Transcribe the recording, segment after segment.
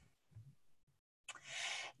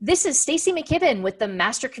This is Stacy McKibben with the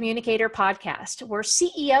Master Communicator podcast, where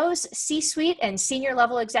CEOs, C-suite, and senior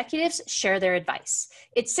level executives share their advice.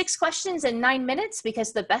 It's 6 questions in 9 minutes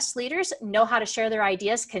because the best leaders know how to share their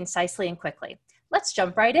ideas concisely and quickly. Let's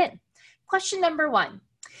jump right in. Question number 1.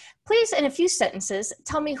 Please, in a few sentences,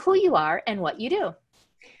 tell me who you are and what you do.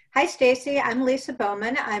 Hi, Stacy. I'm Lisa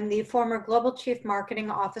Bowman. I'm the former Global Chief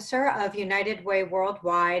Marketing Officer of United Way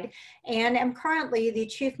Worldwide and am currently the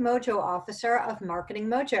Chief Mojo Officer of Marketing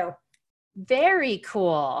Mojo. Very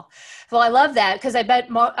cool. Well, I love that because I bet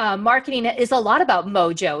marketing is a lot about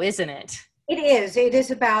mojo, isn't it? It is. It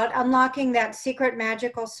is about unlocking that secret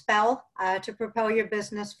magical spell to propel your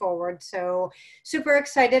business forward. So super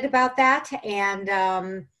excited about that.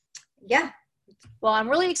 And yeah. Well, I'm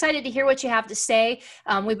really excited to hear what you have to say.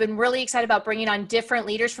 We've been really excited about bringing on different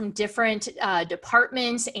leaders from different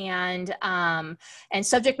departments and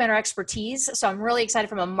subject matter expertise. So I'm really excited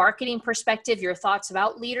from a marketing perspective, your thoughts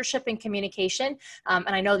about leadership and communication. And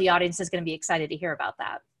I know the audience is going to be excited to hear about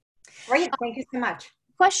that. Great. Thank you so much.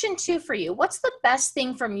 Question 2 for you. What's the best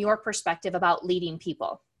thing from your perspective about leading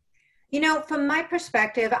people? You know, from my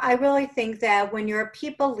perspective, I really think that when you're a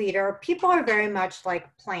people leader, people are very much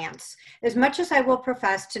like plants. As much as I will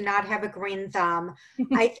profess to not have a green thumb,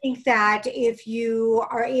 I think that if you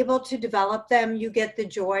are able to develop them, you get the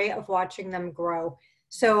joy of watching them grow.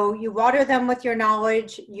 So you water them with your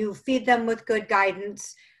knowledge, you feed them with good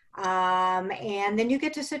guidance, and then you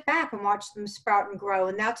get to sit back and watch them sprout and grow.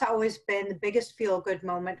 And that's always been the biggest feel-good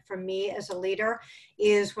moment for me as a leader,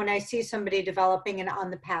 is when I see somebody developing and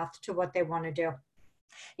on the path to what they want to do.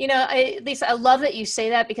 You know, Lisa, I love that you say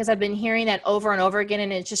that because I've been hearing that over and over again,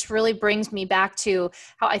 and it just really brings me back to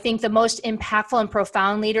how I think the most impactful and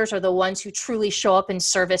profound leaders are the ones who truly show up in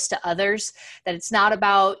service to others, that it's not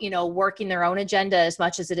about, working their own agenda as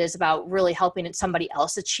much as it is about really helping somebody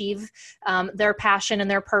else achieve their passion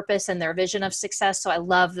and their purpose and their vision of success. So I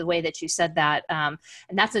love the way that you said that. And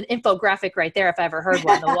that's an infographic right there, if I ever heard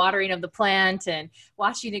one, the watering of the plant and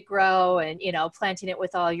watching it grow and, planting it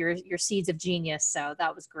with all your seeds of genius. So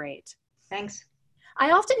that was great. Thanks.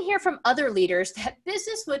 I often hear from other leaders that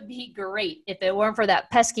business would be great if it weren't for that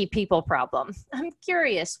pesky people problem. I'm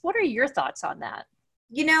curious, what are your thoughts on that?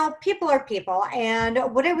 You know, people are people. And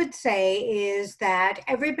what I would say is that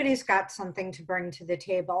everybody's got something to bring to the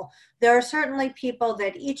table. There are certainly people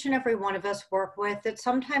that each and every one of us work with that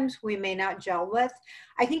sometimes we may not gel with.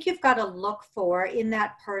 I think you've got to look for in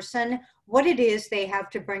that person what it is they have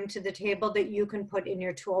to bring to the table that you can put in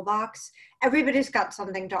your toolbox. Everybody's got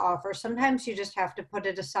something to offer. Sometimes you just have to put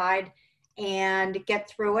it aside and get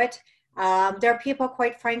through it. There are people,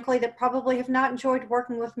 quite frankly, that probably have not enjoyed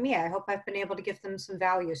working with me. I hope I've been able to give them some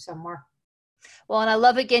value somewhere. Well, and I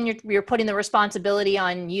love, again, you're putting the responsibility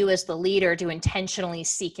on you as the leader to intentionally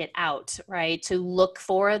seek it out, right? To look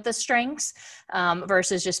for the strengths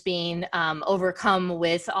versus just being overcome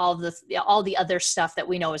with all the other stuff that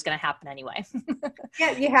we know is going to happen anyway.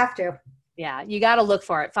 Yeah, you have to. Yeah, you got to look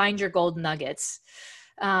for it. Find your golden nuggets.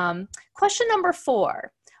 Question number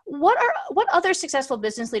 4. What other successful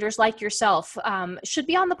business leaders like yourself should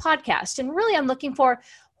be on the podcast? And really, I'm looking for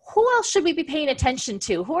who else should we be paying attention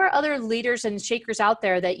to? Who are other leaders and shakers out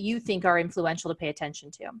there that you think are influential to pay attention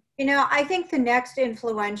to? You know, I think the next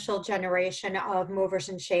influential generation of movers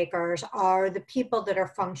and shakers are the people that are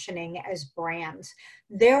functioning as brands.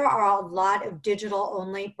 There are a lot of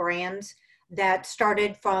digital-only brands that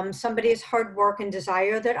started from somebody's hard work and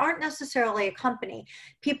desire that aren't necessarily a company.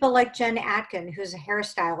 People like Jen Atkin, who's a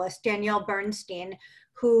hairstylist, Danielle Bernstein,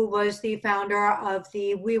 who was the founder of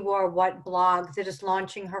the We Wore What blog that is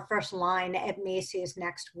launching her first line at Macy's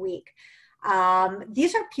next week.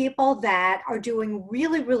 These are people that are doing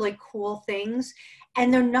really, really cool things,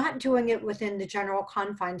 and they're not doing it within the general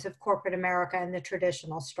confines of corporate America and the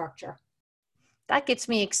traditional structure. That gets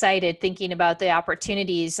me excited thinking about the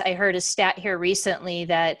opportunities. I heard a stat here recently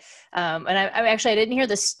that, and I didn't hear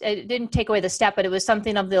this, I didn't take away the stat, but it was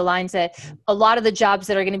something of the lines that a lot of the jobs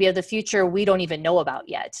that are going to be of the future, we don't even know about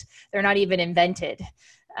yet. They're not even invented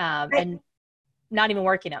and not even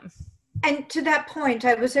working them. And to that point,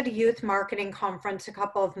 I was at a youth marketing conference a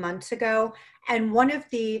couple of months ago, and one of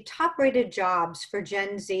the top rated jobs for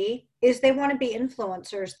Gen Z is they want to be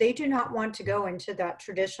influencers. They do not want to go into that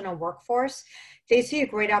traditional workforce. They see a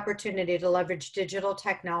great opportunity to leverage digital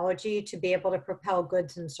technology to be able to propel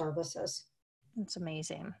goods and services. That's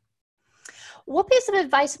amazing. What piece of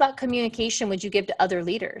advice about communication would you give to other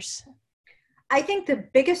leaders? I think the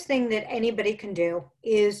biggest thing that anybody can do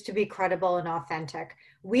is to be credible and authentic.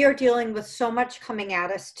 We are dealing with so much coming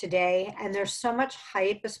at us today, and there's so much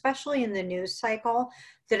hype, especially in the news cycle,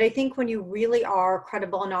 that I think when you really are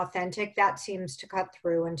credible and authentic, that seems to cut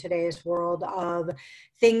through in today's world of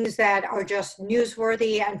things that are just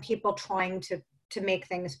newsworthy and people trying to make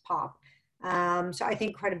things pop. So I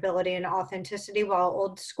think credibility and authenticity, while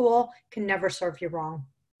old school, can never serve you wrong.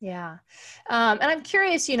 Yeah. And I'm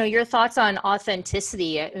curious, your thoughts on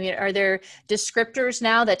authenticity. I mean, are there descriptors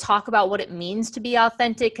now that talk about what it means to be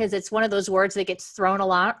authentic? Because it's one of those words that gets thrown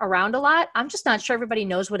around a lot. I'm just not sure everybody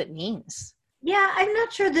knows what it means. Yeah, I'm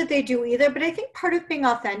not sure that they do either, but I think part of being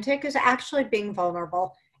authentic is actually being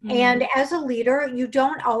vulnerable. And as a leader, you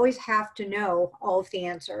don't always have to know all of the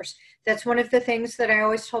answers. That's one of the things that I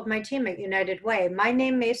always told my team at United Way. My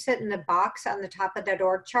name may sit in the box on the top of that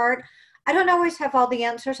org chart. I don't always have all the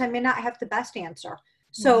answers. I may not have the best answer.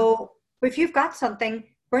 So if you've got something,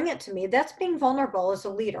 bring it to me. That's being vulnerable as a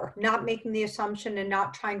leader, not making the assumption and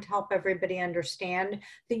not trying to help everybody understand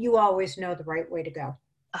that you always know the right way to go.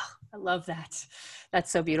 Oh, I love that. That's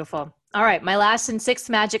so beautiful. All right. My last and sixth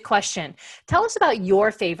magic question. Tell us about your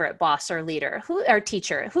favorite boss or leader or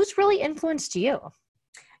teacher who's really influenced you.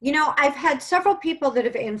 I've had several people that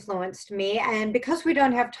have influenced me, and because we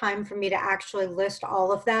don't have time for me to actually list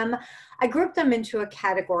all of them, I group them into a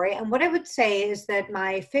category. And what I would say is that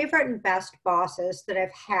my favorite and best bosses that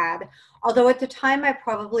I've had, although at the time I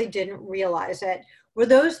probably didn't realize it, were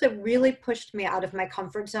those that really pushed me out of my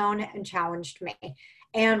comfort zone and challenged me.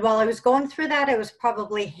 And while I was going through that, I was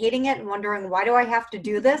probably hating it and wondering, why do I have to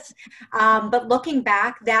do this? But looking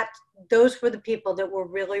back, those were the people that were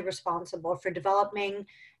really responsible for developing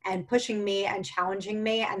and pushing me and challenging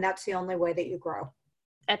me. And that's the only way that you grow.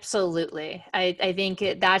 Absolutely. I think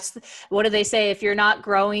that's, what do they say? If you're not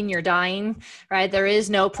growing, you're dying, right? There is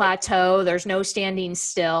no plateau. There's no standing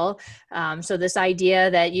still. So this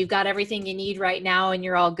idea that you've got everything you need right now and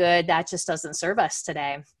you're all good, that just doesn't serve us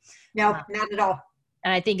today. No, not at all.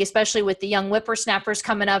 And I think especially with the young whippersnappers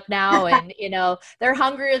coming up now and, they're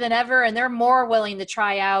hungrier than ever and they're more willing to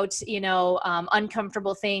try out,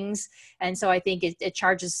 uncomfortable things. And so I think it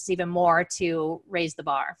charges us even more to raise the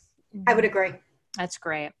bar. I would agree. That's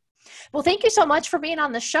great. Well, thank you so much for being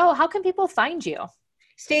on the show. How can people find you?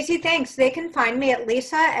 Stacey, thanks. They can find me at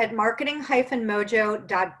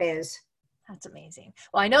lisa@marketing-mojo.biz. That's amazing.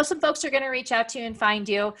 Well, I know some folks are going to reach out to you and find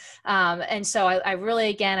you. And so I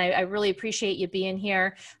really appreciate you being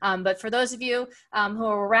here. But for those of you who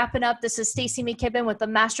are wrapping up, this is Stacey McKibben with the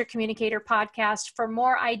Master Communicator Podcast. For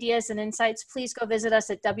more ideas and insights, please go visit us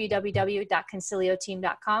at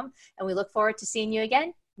www.concilioteam.com. And we look forward to seeing you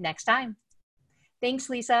again next time. Thanks,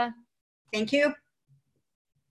 Lisa. Thank you.